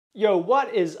Yo,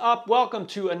 what is up? Welcome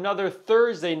to another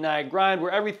Thursday night grind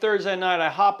where every Thursday night I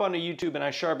hop onto YouTube and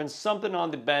I sharpen something on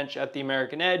the bench at the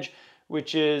American Edge,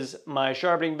 which is my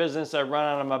sharpening business I run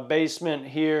out of my basement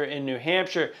here in New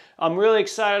Hampshire. I'm really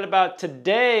excited about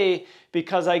today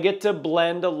because I get to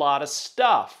blend a lot of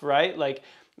stuff, right? Like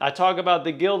I talk about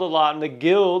the Guild a lot, and the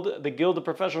Guild of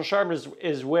Professional Sharpeners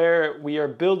is where we are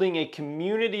building a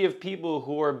community of people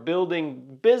who are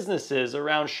building businesses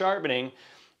around sharpening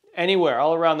anywhere,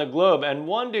 all around the globe. And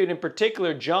one dude in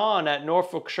particular, John at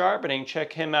Norfolk Sharpening,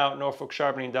 check him out,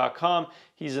 norfolksharpening.com.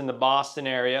 He's in the Boston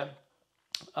area.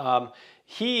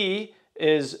 He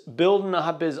is building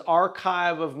up his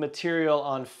archive of material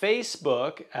on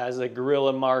Facebook as a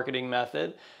guerrilla marketing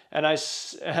method. And I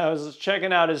was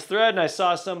checking out his thread and I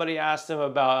saw somebody asked him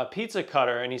about a pizza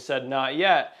cutter and he said, not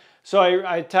yet. So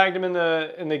I tagged him in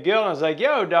the guild and I was like,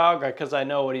 yo dog, because I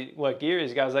know what gear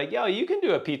he's got. I was like, yo, you can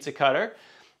do a pizza cutter.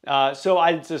 So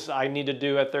I need to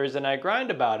do a Thursday night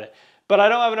grind about it. But I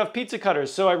don't have enough pizza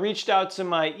cutters. So I reached out to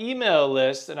my email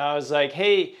list and I was like,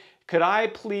 hey, could I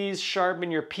please sharpen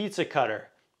your pizza cutter?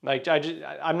 Like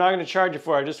I'm not gonna charge you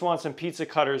for it. I just want some pizza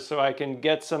cutters so I can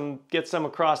get some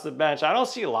across the bench. I don't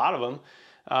see a lot of them.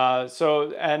 I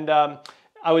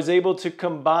was able to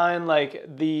combine like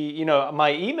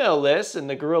my email list and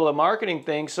the guerrilla marketing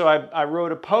thing. So I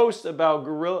wrote a post about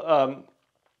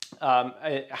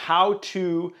how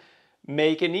to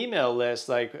make an email list,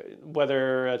 like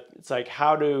whether it's like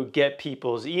how to get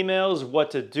people's emails,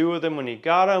 what to do with them when you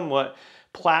got them, what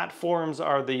platforms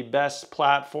are the best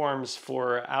platforms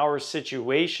for our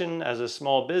situation as a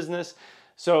small business.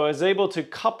 So I was able to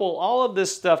couple all of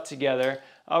this stuff together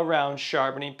around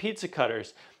sharpening pizza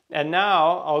cutters. And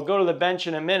now I'll go to the bench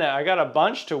in a minute. I got a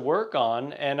bunch to work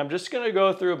on and I'm just gonna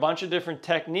go through a bunch of different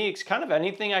techniques, kind of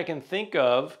anything I can think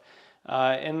of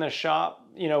in the shop,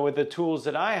 with the tools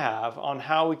that I have on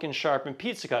how we can sharpen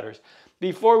pizza cutters.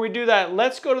 Before we do that,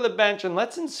 let's go to the bench and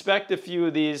let's inspect a few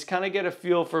of these, kind of get a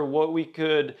feel for what we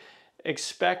could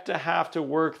expect to have to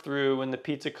work through when the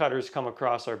pizza cutters come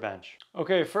across our bench.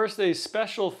 Okay, first a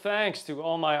special thanks to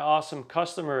all my awesome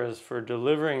customers for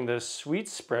delivering this sweet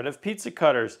spread of pizza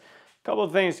cutters. A couple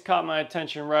of things caught my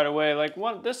attention right away. Like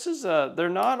one, they're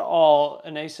not all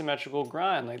an asymmetrical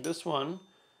grind. Like this one,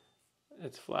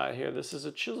 it's flat here. This is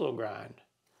a chisel grind.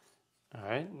 All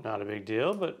right, not a big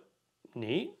deal, but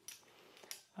neat.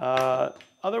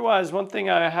 Otherwise, one thing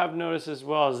I have noticed as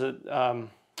well is that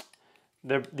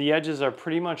the edges are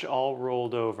pretty much all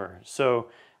rolled over. So,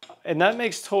 and that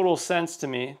makes total sense to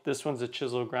me. This one's a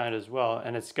chisel grind as well,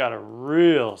 and it's got a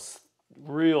real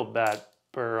bad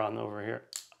burr on over here.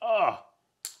 Oh,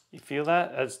 you feel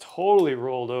that? That's totally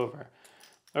rolled over.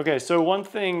 Okay, so one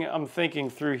thing I'm thinking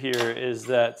through here is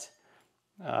that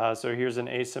so here's an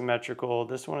asymmetrical.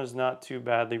 This one is not too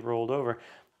badly rolled over.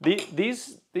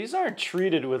 These aren't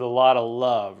treated with a lot of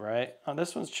love, right?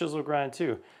 This one's chisel grind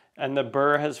too. And the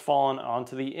burr has fallen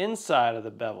onto the inside of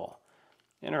the bevel.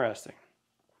 Interesting.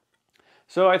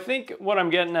 So I think what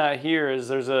I'm getting at here is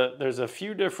there's a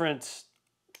few different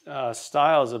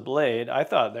styles of blade. I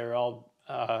thought they were all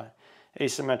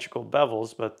asymmetrical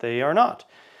bevels, but they are not.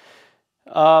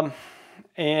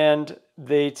 And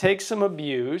they take some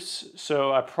abuse,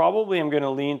 so I probably am going to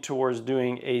lean towards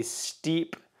doing a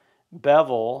steep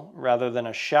bevel rather than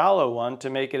a shallow one to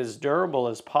make it as durable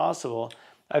as possible.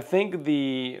 I think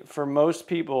for most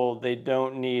people, they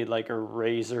don't need like a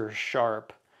razor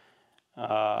sharp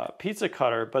pizza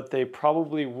cutter, but they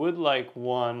probably would like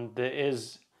one that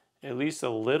is at least a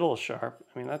little sharp.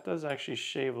 I mean, that does actually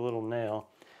shave a little nail.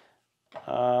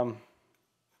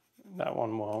 That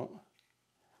one won't.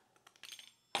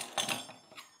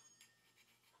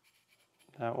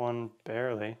 That one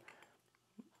barely.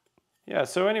 Yeah,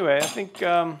 so anyway, I think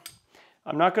I'm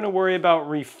not going to worry about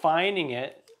refining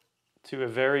it to a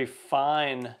very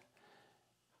fine,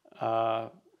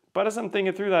 but as I'm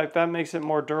thinking through that makes it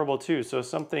more durable too. So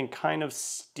something kind of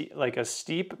like a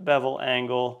steep bevel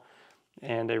angle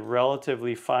and a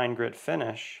relatively fine grit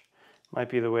finish might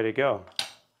be the way to go.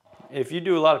 If you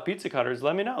do a lot of pizza cutters,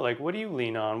 let me know. Like, what do you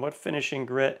lean on? What finishing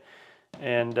grit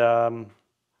and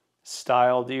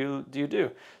style do you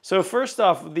do? So first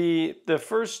off, the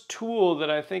first tool that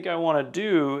I think I want to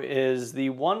do is the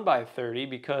 1x30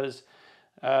 because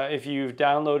if you've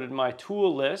downloaded my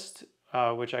tool list,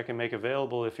 which I can make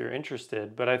available if you're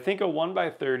interested, but I think a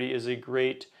 1x30 is a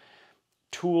great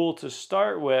tool to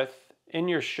start with in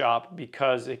your shop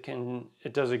because it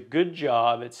does a good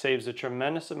job. It saves a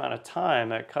tremendous amount of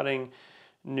time at cutting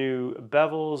new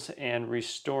bevels and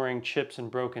restoring chips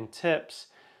and broken tips.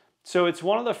 So it's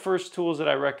one of the first tools that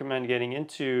I recommend getting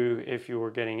into if you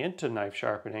were getting into knife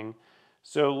sharpening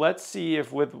So let's see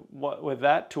if with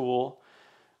that tool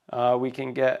we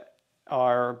can get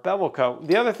our bevel cut.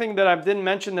 The other thing that I didn't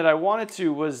mention that I wanted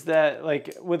to was that,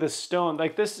 like with a stone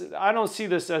like this, I don't see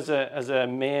this as a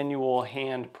manual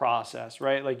hand process,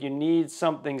 right? Like you need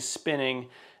something spinning,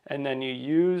 and then you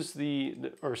use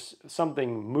or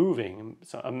something moving,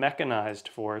 so a mechanized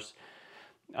force,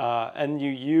 and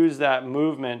you use that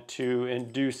movement to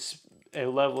induce a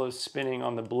level of spinning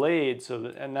on the blade,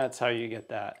 and that's how you get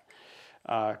that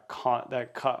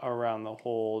cut around the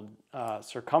whole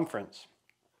circumference.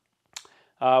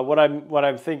 What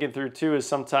I'm thinking through too is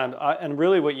sometimes, and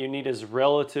really what you need is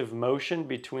relative motion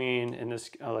between, in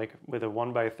this like with a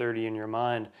 1x30 in your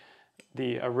mind,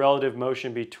 a relative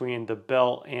motion between the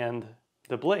belt and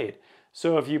the blade.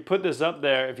 So if you put this up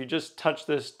there, if you just touch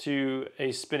this to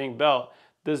a spinning belt,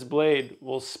 this blade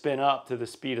will spin up to the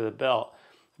speed of the belt.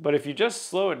 But if you just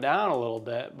slow it down a little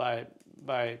bit by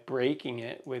breaking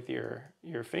it with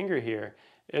your finger here,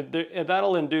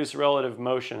 that'll induce relative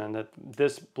motion, and that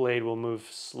this blade will move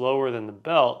slower than the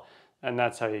belt, and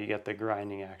that's how you get the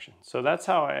grinding action. So that's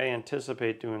how I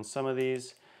anticipate doing some of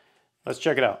these. Let's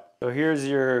check it out. So here's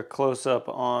your close-up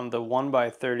on the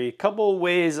 1x30. Couple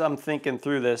ways I'm thinking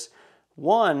through this.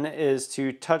 One is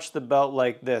to touch the belt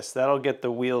like this. That'll get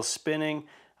the wheel spinning.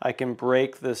 I can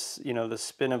break this, the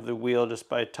spin of the wheel just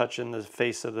by touching the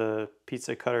face of the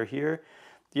pizza cutter here.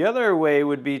 The other way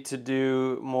would be to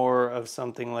do more of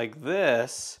something like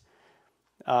this,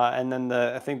 and then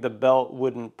I think the belt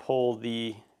wouldn't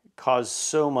cause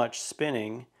so much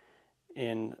spinning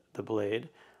in the blade.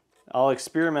 I'll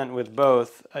experiment with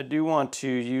both. I do want to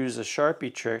use a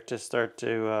Sharpie trick to start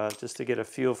to just to get a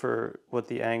feel for what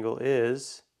the angle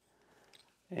is,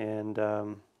 and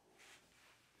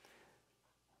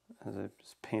as I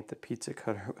just paint the pizza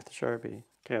cutter with Sharpie.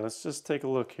 Okay, let's just take a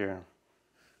look here.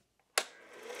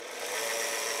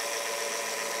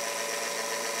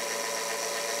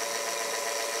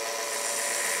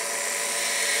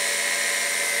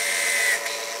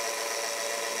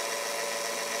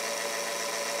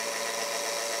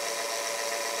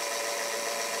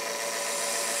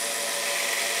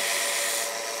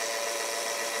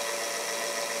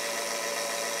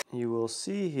 You will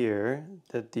see here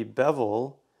that the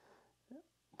bevel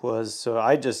so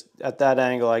at that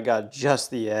angle I got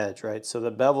just the edge, right? So the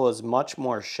bevel is much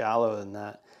more shallow than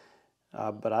that,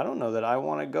 but I don't know that I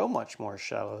want to go much more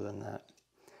shallow than that.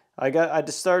 I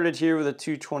just started here with a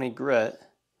 220 grit.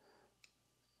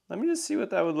 Let me just see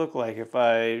what that would look like if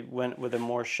I went with a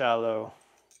more shallow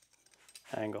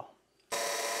angle.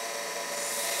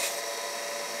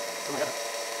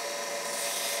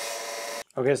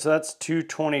 Okay, so that's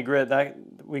 220 grit. That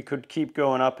we could keep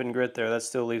going up in grit there. That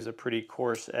still leaves a pretty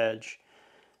coarse edge.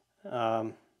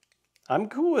 I'm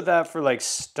cool with that for like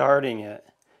starting it.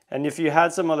 And if you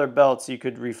had some other belts, you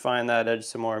could refine that edge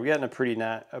some more. I'm getting a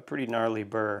pretty gnarly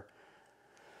burr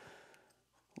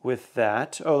with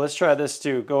that. Oh, let's try this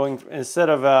too. Going instead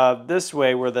of this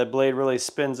way where the blade really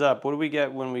spins up, what do we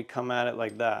get when we come at it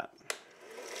like that?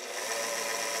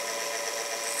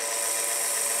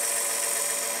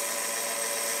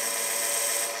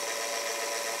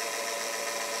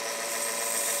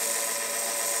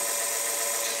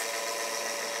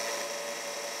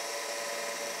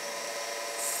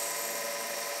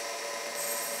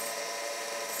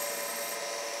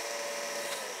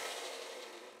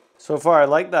 So far, I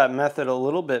like that method a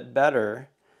little bit better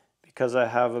because I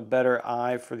have a better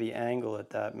eye for the angle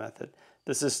at that method.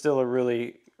 This is still a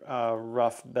really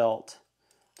rough belt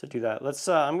to do that.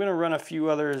 I'm going to run a few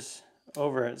others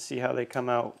over it and see how they come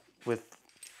out with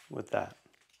that.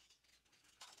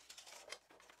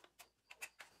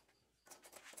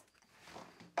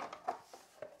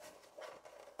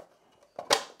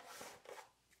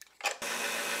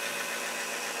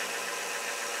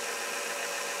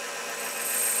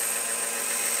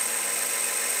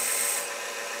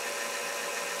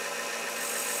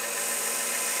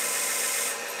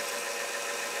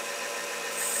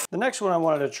 The next one I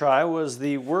wanted to try was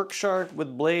the Work Sharp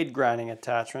with blade grinding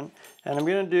attachment. And I'm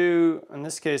going to do, in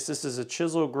this case, this is a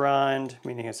chisel grind,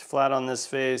 meaning it's flat on this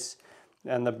face,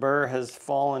 and the burr has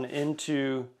fallen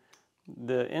into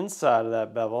the inside of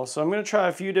that bevel. So I'm going to try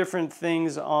a few different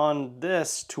things on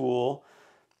this tool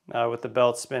with the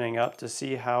belt spinning up to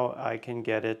see how I can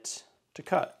get it to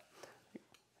cut.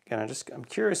 Again, I'm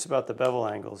curious about the bevel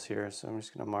angles here, so I'm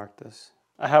just going to mark this.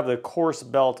 I have the coarse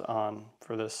belt on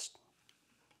for this.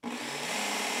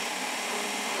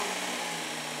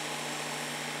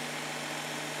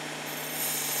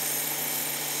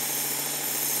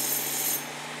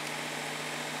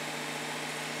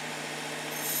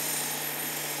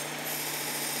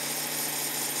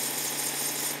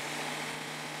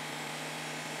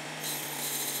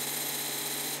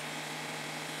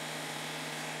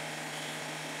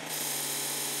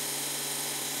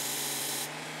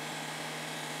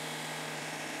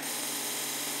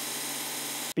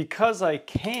 Because I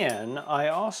can, I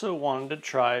also wanted to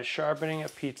try sharpening a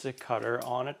pizza cutter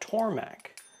on a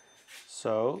Tormek.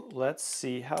 So let's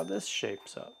see how this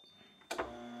shapes up.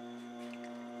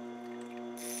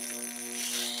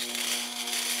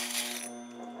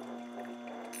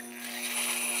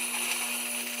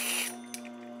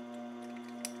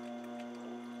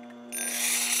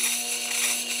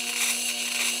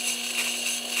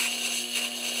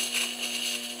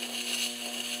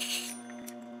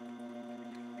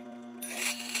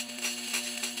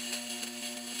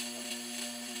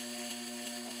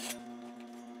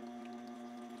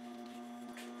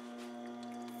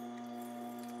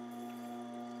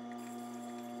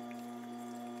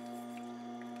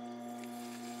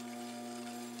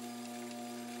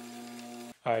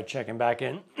 All right, checking back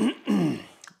in.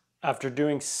 After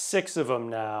doing 6 of them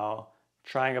now,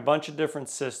 trying a bunch of different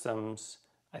systems,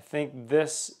 I think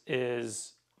this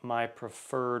is my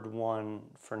preferred one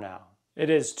for now.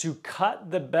 It is to cut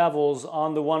the bevels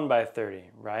on the 1x30,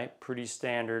 right? Pretty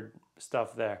standard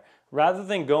stuff there. Rather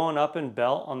than going up in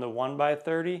belt on the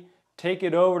 1x30, take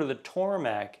it over to the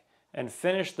Tormek and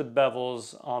finish the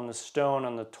bevels on the stone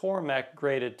on the Tormek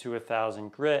graded to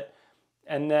 1000 grit.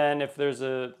 And then if there's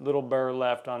a little burr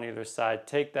left on either side,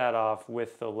 take that off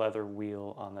with the leather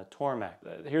wheel on the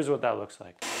Tormek. Here's what that looks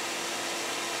like.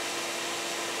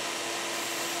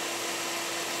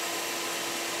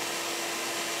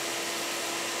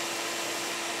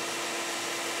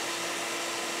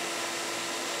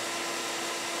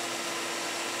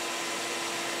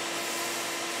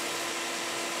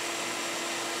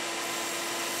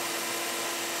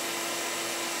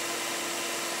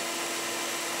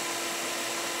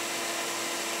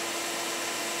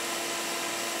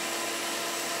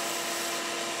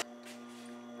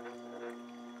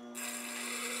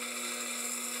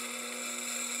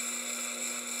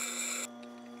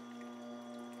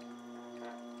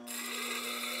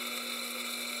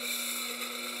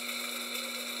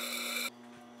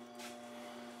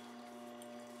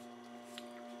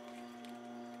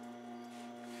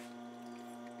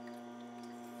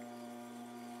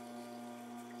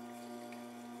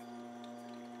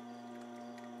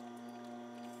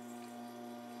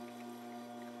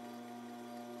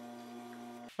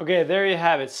 Okay, there you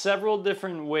have it. Several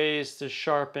different ways to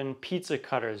sharpen pizza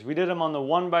cutters. We did them on the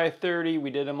 1x30, we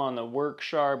did them on the Work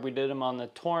Sharp, we did them on the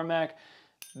Tormek.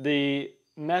 The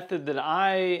method that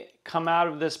I come out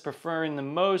of this preferring the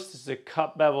most is to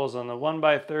cut bevels on the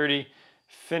 1x30,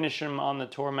 finish them on the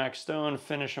Tormek stone,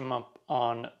 finish them up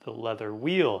on the leather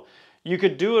wheel. You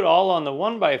could do it all on the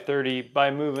 1x30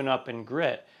 by moving up in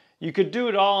grit. You could do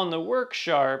it all on the Work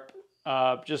Sharp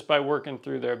just by working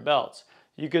through their belts.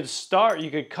 You could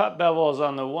cut bevels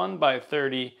on the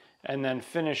 1x30 and then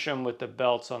finish them with the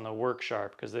belts on the Work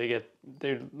Sharp because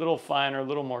they're a little finer, a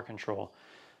little more control.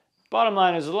 Bottom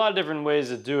line is a lot of different ways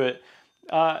to do it.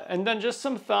 And then just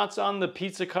some thoughts on the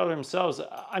pizza cutter themselves.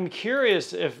 I'm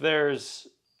curious if there's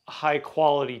high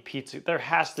quality pizza. There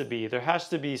has to be. There has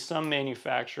to be some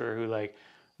manufacturer who like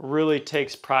really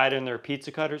takes pride in their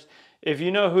pizza cutters. If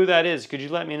you know who that is, could you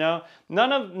let me know?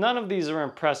 None of these are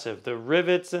impressive. The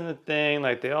rivets in the thing,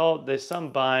 like they some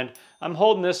bind. I'm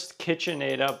holding this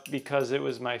KitchenAid up because it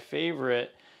was my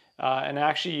favorite. And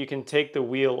actually you can take the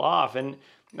wheel off. And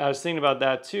I was thinking about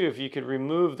that too. If you could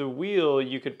remove the wheel,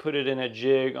 you could put it in a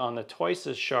jig on the twice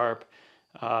as sharp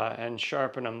and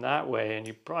sharpen them that way. And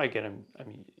you probably get them, I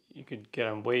mean, you could get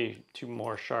them way too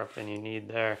more sharp than you need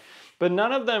there. But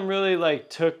none of them really like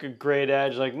took a great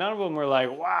edge. Like none of them were like,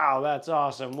 wow, that's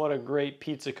awesome. What a great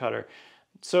pizza cutter.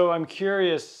 So I'm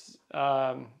curious,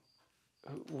 who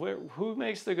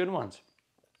makes the good ones?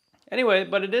 Anyway,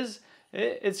 but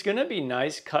it's gonna be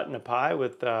nice cutting a pie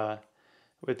with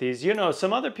these. You know,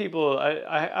 some other people,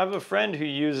 I have a friend who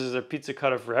uses a pizza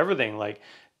cutter for everything, like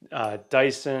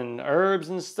dicing herbs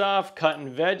and stuff,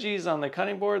 cutting veggies on the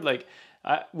cutting board. Like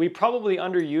we probably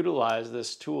underutilize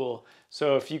this tool.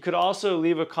 So if you could also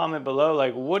leave a comment below,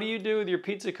 like what do you do with your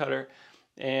pizza cutter?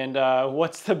 And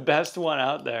what's the best one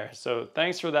out there? So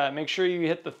thanks for that. Make sure you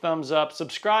hit the thumbs up,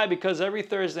 subscribe, because every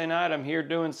Thursday night I'm here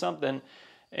doing something.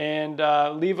 And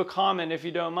leave a comment if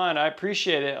you don't mind. I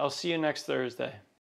appreciate it. I'll see you next Thursday.